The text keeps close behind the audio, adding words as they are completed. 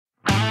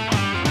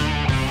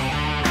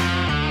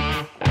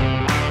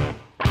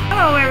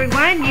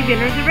everyone. You've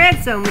entered the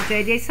red zone with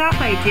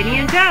jjslotplay, Jenny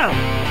and Joe.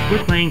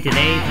 We're playing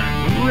today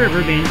from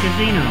Riverbend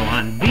Casino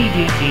on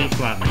BGG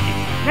slot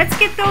machine. Let's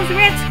get those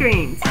red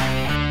screens.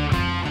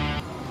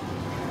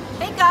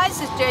 Hey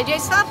guys, it's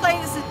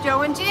jjslotplay. This is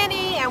Joe and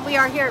Jenny, and we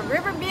are here at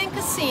Riverbend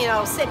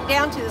Casino, sitting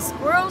down to the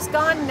Squirrels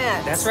Gone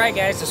Nuts. That's right,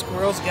 guys. The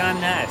Squirrels Gone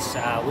Nuts.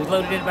 We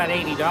loaded in about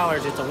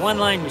 $80. It's a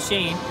one-line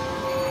machine.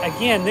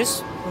 Again,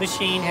 this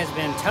machine has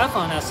been tough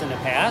on us in the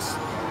past.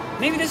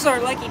 Maybe this is our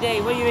lucky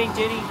day. What do you think,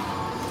 Jenny?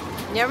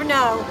 Never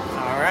know.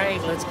 All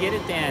right, let's get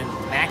it then.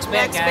 Max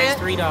bet, guys,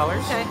 $3.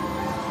 Okay.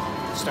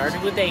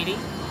 Started with 80.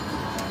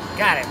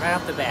 Got it right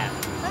off the bat.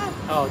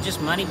 Oh,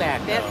 just money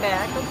back, Bet though.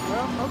 back.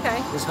 Well,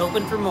 okay. Was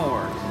hoping for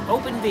more.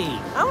 Open B.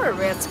 I want a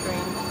red screen.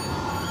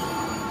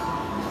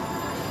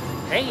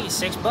 Hey,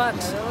 $6.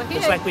 Another hit.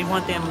 Looks like we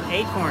want them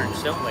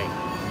acorns, don't we?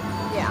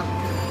 Yeah.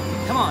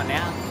 Come on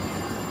now.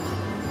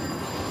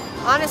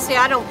 Honestly,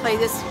 I don't play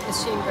this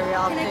machine very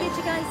often. Can I get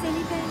you guys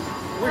anything?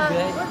 We're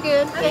good. We're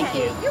good. Thank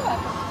you. You're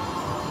welcome.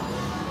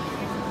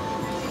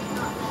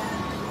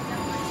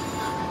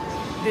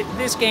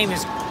 This game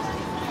is,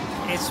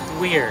 it's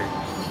weird.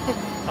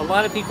 A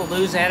lot of people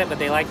lose at it, but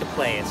they like to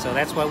play it, so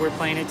that's why we're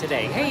playing it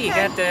today. Hey, you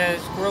Okay. got the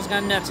Squirrels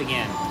Gone Nuts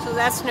again. So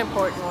that's an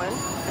important one.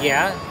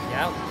 Yeah.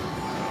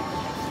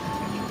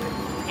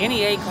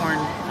 Any acorn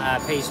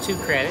pays 2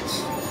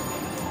 credits.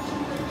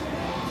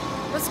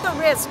 Let's go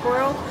red,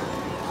 squirrel.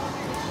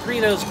 3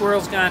 of those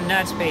Squirrels Gone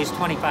Nuts pays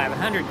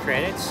 2,500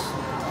 credits.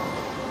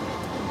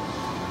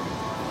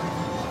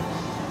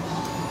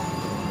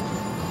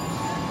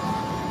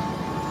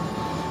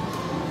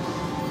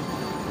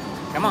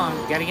 Come on,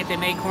 gotta get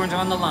them acorns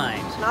on the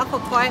line. It's an awful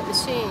quiet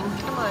machine.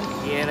 Come on.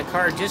 Yeah, the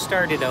card just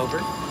started over.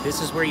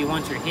 This is where you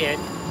want your hit.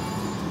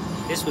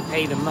 This would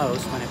pay the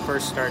most when it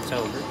first starts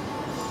over.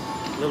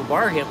 A little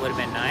bar hit would have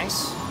been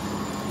nice.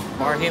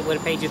 Bar hit would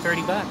have paid you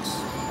 $30.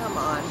 Come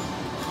on.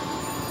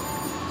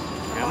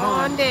 Come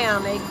on.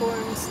 Down,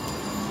 acorns.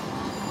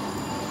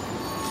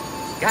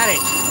 Got it.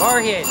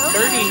 Bar hit,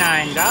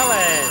 $39.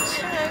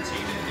 Okay.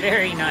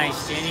 Very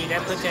nice, Jenny.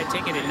 That puts that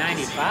ticket at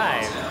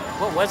 95.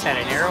 What was that,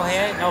 an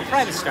arrowhead? No,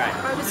 private strike.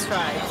 Private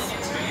strikes.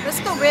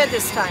 Let's go red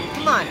this time.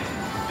 Come on.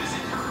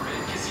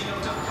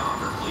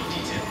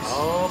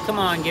 Oh, come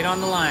on, get on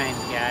the line,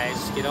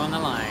 guys. Get on the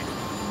line.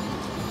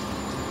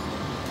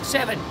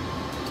 7.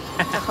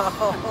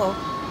 Oh,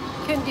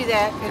 couldn't do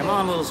that. Could Come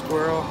on, little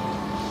squirrel.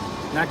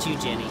 Not you,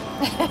 Jenny.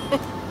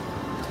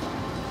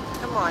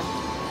 Come on.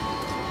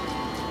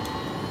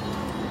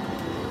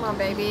 Come on,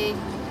 baby.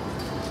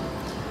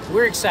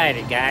 We're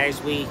excited, guys.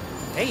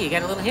 Hey, you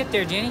got a little hit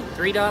there, Jenny.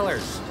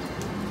 $3.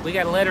 We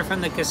got a letter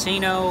from the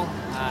casino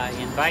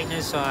inviting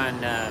us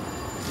on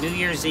New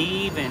Year's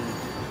Eve, and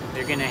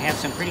they're going to have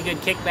some pretty good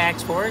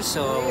kickbacks for us.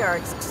 So We are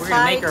we're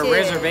going to make our excited.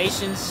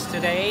 reservations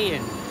today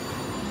and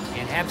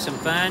have some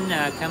fun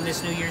come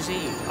this New Year's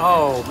Eve.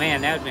 Oh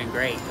man, that would have been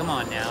great. Come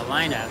on now,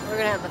 line up. We're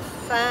going to have a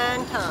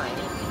fun time.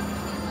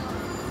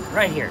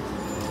 Right here.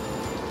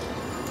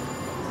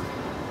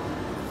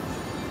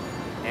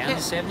 Down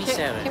to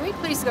 77. Can we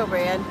please go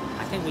red?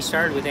 I think we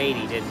started with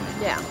 80, didn't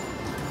we? Yeah.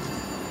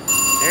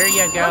 There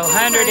you go,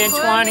 Okay,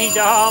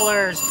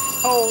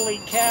 $120. Holy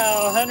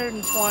cow,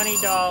 $120.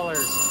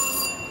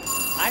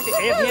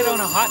 It hit on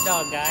a hot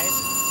dog, guys.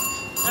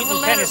 You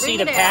can kind of see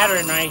the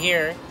pattern right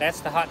here. That's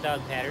the hot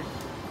dog pattern.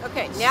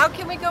 Okay, now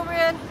can we go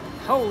red?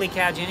 Holy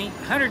cow, Jenny,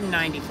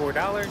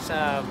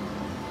 $194.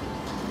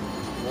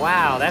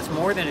 Wow, that's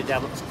more than a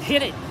double.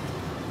 Hit it.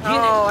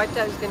 Oh, I thought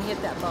I was going to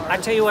hit that bar. I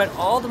tell you what,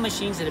 all the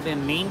machines that have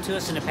been mean to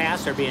us in the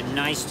past are being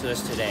nice to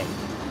us today.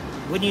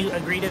 Wouldn't you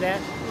agree to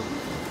that?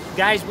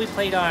 Guys, we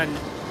played on,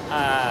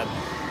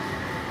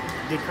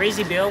 did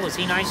Crazy Bill, was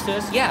he nice to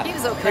us? Yeah. He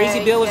was okay,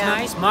 Crazy Bill was yeah.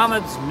 nice,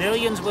 Mama's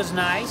Millions was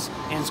nice,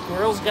 and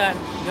Squirrels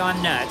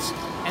Gone Nuts.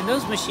 And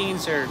those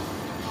machines are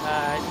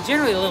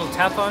generally a little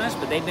tough on us,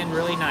 but they've been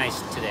really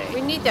nice today.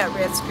 We need that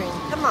red screen.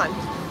 Come on.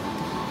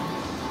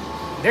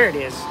 There it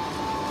is.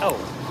 Oh,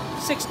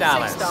 $6.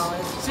 $6.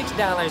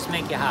 $6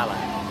 make you holla.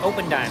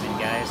 Open diamond,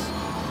 guys.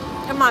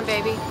 Come on,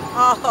 baby.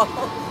 Oh,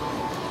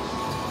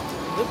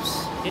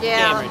 Oops, hit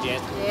yeah. the camera,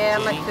 Jess. Yeah,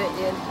 my Jenny. foot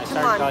did. I Come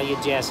started to call on. you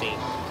Jessie.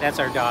 That's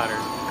our daughter.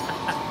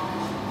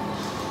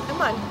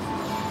 Come on.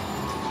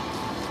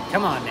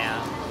 Come on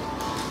now.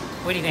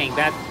 What do you think,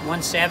 about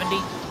 170?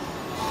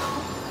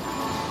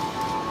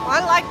 Well, I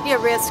like the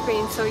red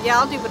screen, so yeah,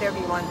 I'll do whatever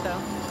you want, though.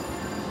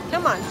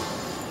 Come on.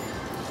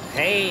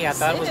 Hey, I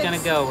thought it was going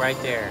to go right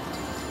there.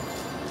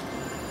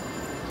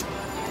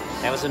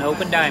 That was an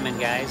open diamond,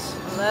 guys.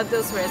 I love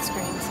those red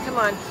screens. Come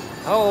on.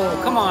 Oh,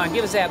 come on,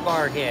 give us that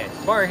bar hit.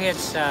 Bar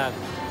hits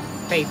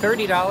pay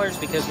 $30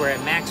 because we're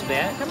at max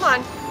bet. Come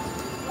on.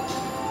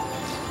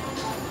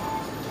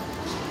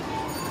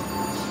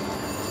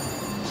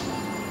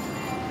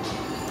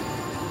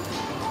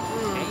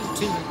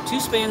 Okay, two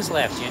spins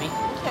left, Jenny.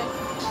 Okay.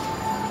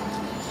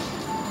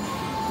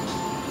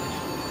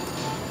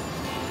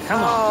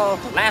 Come Oh.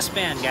 on. Last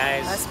spin,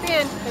 guys. Last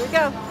spin. Here we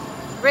go.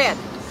 Red.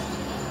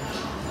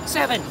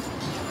 7.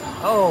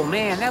 Oh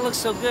man, that looks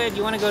so good.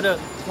 You want to go to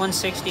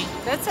 160?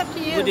 That's up to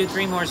you. We'll do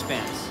 3 more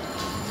spins.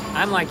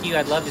 I'm like you.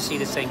 I'd love to see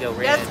this thing go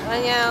red. Yes,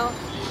 I know.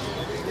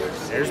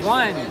 There's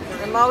one.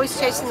 I'm always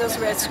chasing those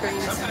red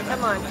screens.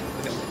 Come on.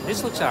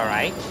 This looks all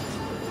right.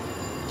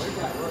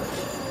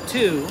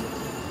 2.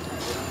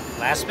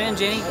 Last spin,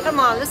 Jenny. Come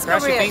on, let's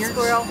Cross go your red, fingers.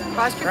 squirrel.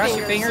 Cross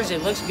Your fingers.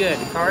 It looks good.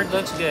 The card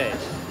looks good.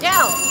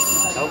 Yeah.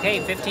 Okay,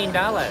 $15.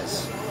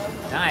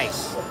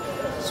 Nice.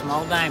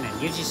 Small diamond.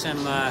 Gives you some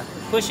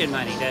pushing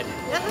money, doesn't it?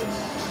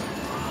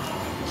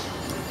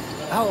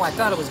 Oh, I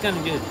thought it was going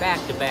to do it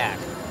back to back.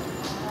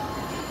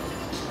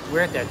 We're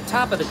at the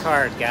top of the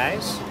card,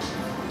 guys.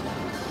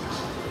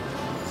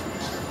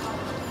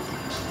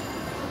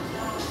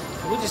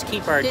 We'll just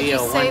keep our Did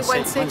deal you say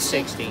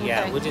 160.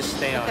 Yeah, Okay. we'll just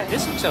stay on it. Okay.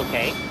 This looks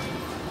okay.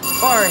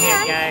 Bar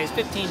hit, guys,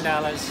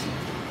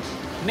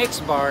 $15.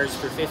 Mixed bars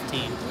for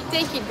 15. You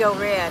think you'd go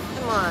red?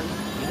 Come on.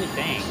 You would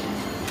think.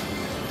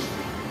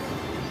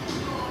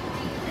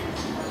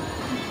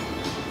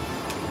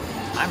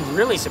 I'm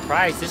really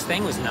surprised this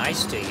thing was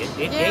nice to you.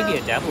 It gave you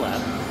a double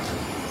up.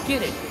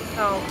 Get it.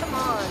 Oh, come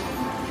on.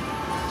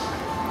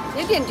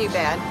 It didn't do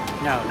bad.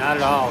 No, not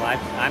at all.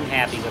 I'm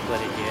happy with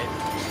what it did.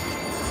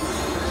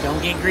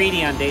 Don't get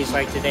greedy on days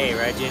like today,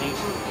 right, Jenny?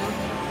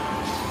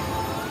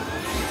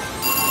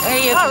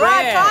 Hey, it's All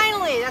right, red.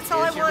 finally. That's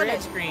all Here's I your wanted.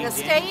 red screen, Now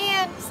Jenny.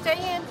 stay in. Stay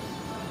in.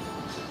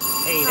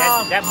 Hey,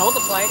 Oh. that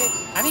multiplied it.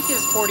 I think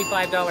it's a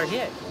 $45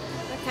 hit.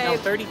 Okay. No,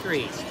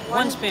 33.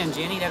 One spin,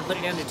 Jenny. That'll put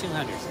it down to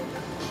 200.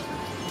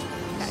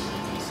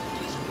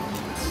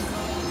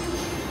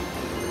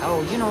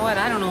 Oh, you know what?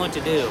 I don't know what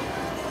to do.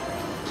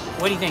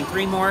 What do you think?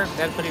 3 more?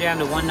 That'll put it down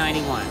to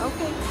 191.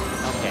 Okay.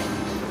 Okay.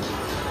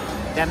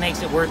 That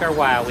makes it worth our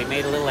while. We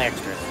made a little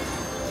extra.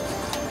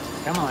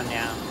 Come on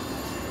now.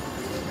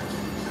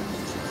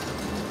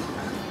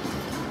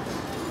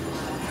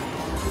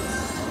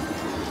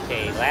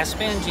 Okay, last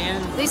spin,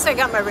 Jen. At least I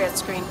got my red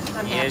screen.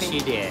 I'm Yes, happy.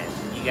 you did.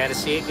 You got to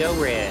see it go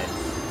red.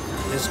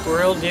 The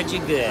squirrel did you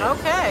good.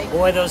 Okay.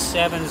 Boy, those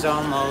 7s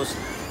almost.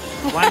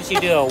 Why don't you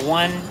do a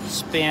 1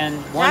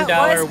 spin, $1,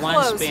 That was 1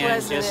 close, spin,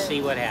 wasn't just it?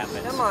 see what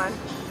happens. Come on.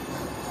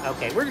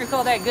 Okay, we're going to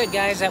call that good,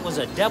 guys. That was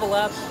a double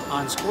up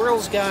on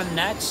Squirrels Gone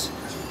Nuts.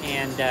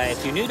 And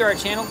if you're new to our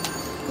channel,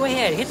 go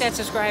ahead, hit that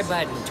subscribe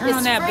button. Turn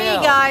on that It's bell.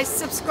 free, guys.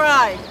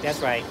 Subscribe. That's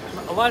right.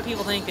 A lot of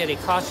people think that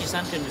it costs you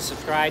something to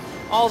subscribe.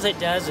 All it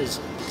does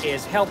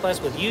is help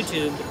us with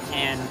YouTube,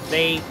 and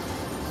they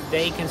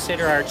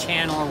consider our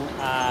channel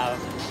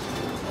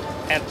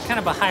at kind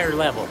of a higher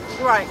level.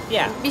 Right.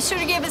 Yeah. Be sure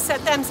to give us that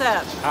thumbs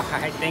up. All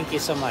right, thank you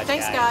so much,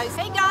 Thanks, guys.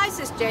 Hey, guys.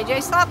 It's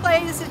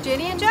jjslotplay. This is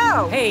Jenny and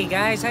Joe. Hey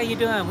guys, how you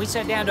doing? We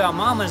sat down to our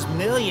Mama's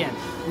Million.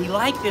 We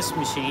like this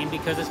machine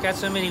because it's got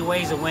so many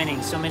ways of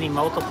winning, so many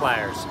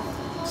multipliers.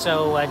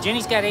 So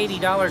Jenny's got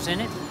 $80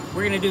 in it.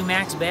 We're gonna do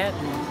max bet,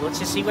 and let's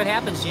just see what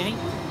happens, Jenny.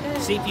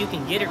 See if you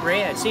can get it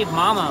red. See if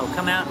Mama will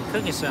come out and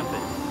cook us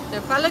something.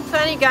 If I look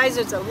funny, guys,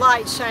 there's a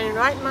light shining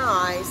right in my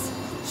eyes.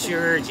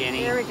 Sure,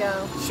 Jenny. There we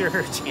go. Sure,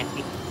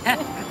 Jenny.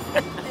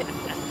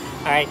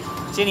 All right,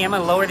 Jenny, I'm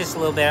gonna lower this a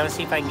little bit. I'm gonna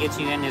see if I can get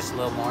you in this a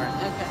little more.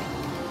 Okay.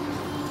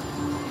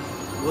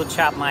 We'll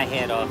chop my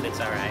head off, it's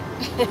all right.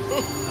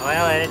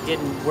 Well, it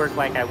didn't work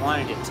like I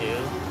wanted it to.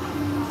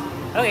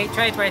 Okay,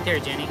 try it right there,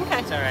 Jenny. Okay.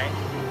 It's all right.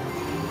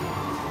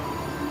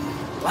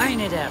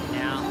 Line it up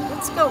now.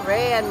 Let's go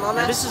red,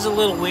 Mama. Now, this is a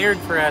little weird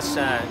for us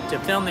to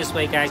film this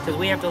way, guys, because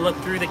we have to look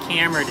through the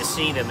camera to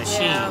see the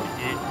machine.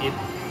 Yeah. And it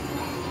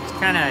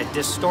kind of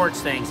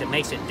distorts things. It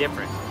makes it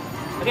different.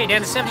 Okay,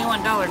 down to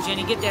 $71,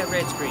 Jenny. Get that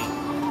red screen.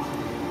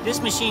 This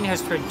machine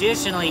has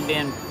traditionally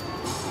been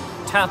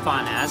tough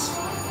on us,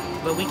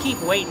 but we keep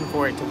waiting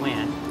for it to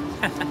win.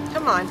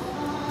 Come on.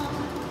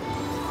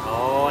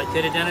 Oh, it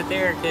could have done it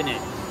there, couldn't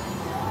it?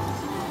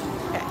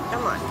 Okay,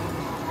 come on.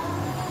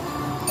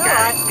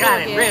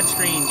 Got it. Red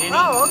screen, Jenny.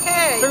 Oh,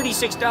 okay.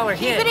 $36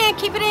 hit. Keep it in,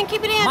 keep it in,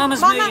 keep it in.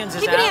 Mama's Mama, Millions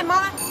is keep it out. in,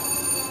 Mama.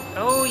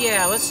 Oh,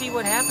 yeah. Let's see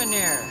what happened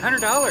there.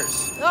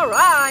 $100. All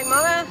right,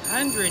 Mama.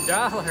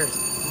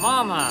 $100.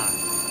 Mama.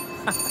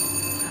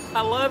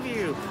 I love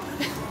you.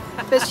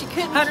 But she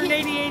couldn't.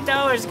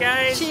 $188,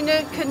 guys. She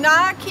could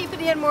not keep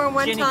it in more than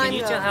one Jenny, time. can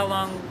you though. tell how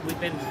long we've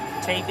been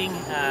taping?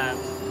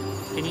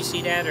 Can you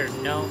see that or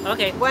no?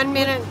 Okay. 1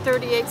 minute and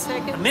 38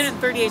 seconds. 1 minute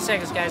and 38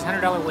 seconds, guys.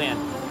 $100 win.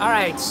 All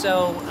right,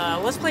 so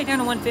let's play down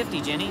to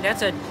 150, Jenny.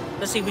 That's a.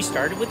 Let's see. We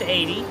started with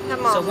 80.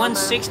 Come on, so Mama.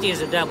 160 is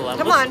a double up.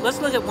 Come on.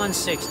 Let's look at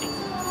 160.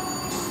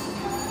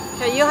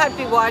 Okay, you'll have to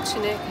be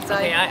watching it because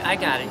Okay, I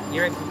got it.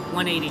 You're at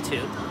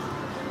 182.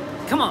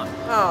 Come on.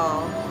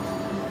 Oh.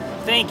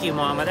 Thank you,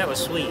 Mama. That was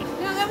sweet.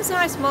 Yeah, that was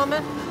nice,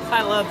 Mama.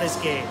 I love this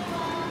game.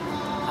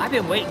 I've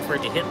been waiting for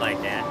it to hit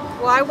like that.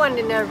 Well, I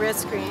wanted another red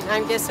screen.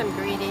 I guess I'm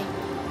greedy.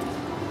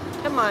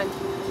 Come on.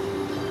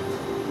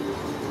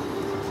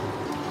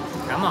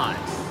 Come on.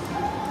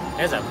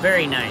 That's a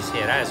very nice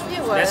hit. It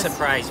That was.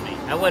 surprised me.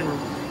 I wasn't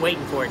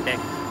waiting for it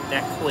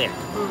that quick.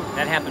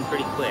 That happened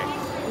pretty quick.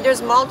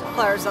 There's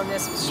multipliers on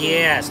this machine.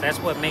 Yes, that's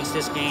what makes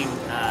this game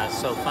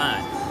so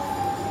fun.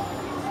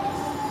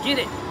 Get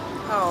it.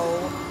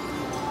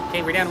 Oh.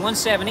 Okay, we're down to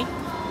 170.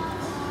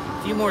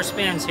 A few more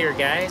spins here,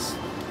 guys.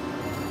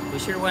 We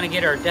sure want to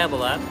get our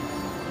double up.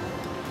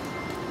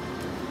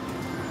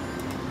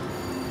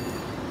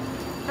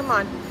 Come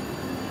on.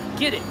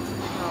 Get it.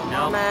 Oh,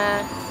 No.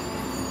 Mama.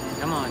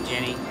 Come on,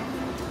 Jenny.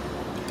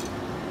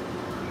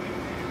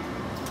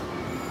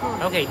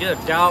 Okay, do a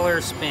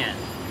 $1 spin.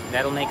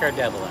 That'll make our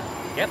double up.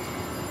 Yep.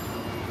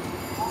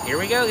 Here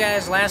we go,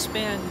 guys. Last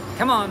spin.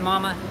 Come on,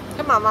 Mama.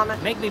 Come on, Mama.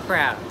 Make me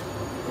proud.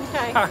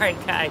 Okay. All right,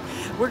 guys.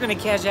 We're gonna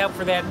cash out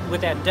for that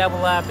with that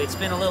double up. It's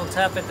been a little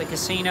tough at the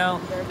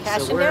casino,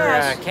 Cash so and we're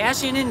dash.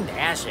 cashing and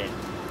dashing.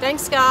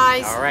 Thanks,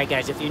 guys. All right,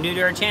 guys. If you're new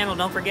to our channel,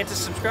 don't forget to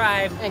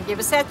subscribe. And give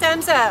us that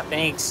thumbs up.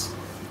 Thanks.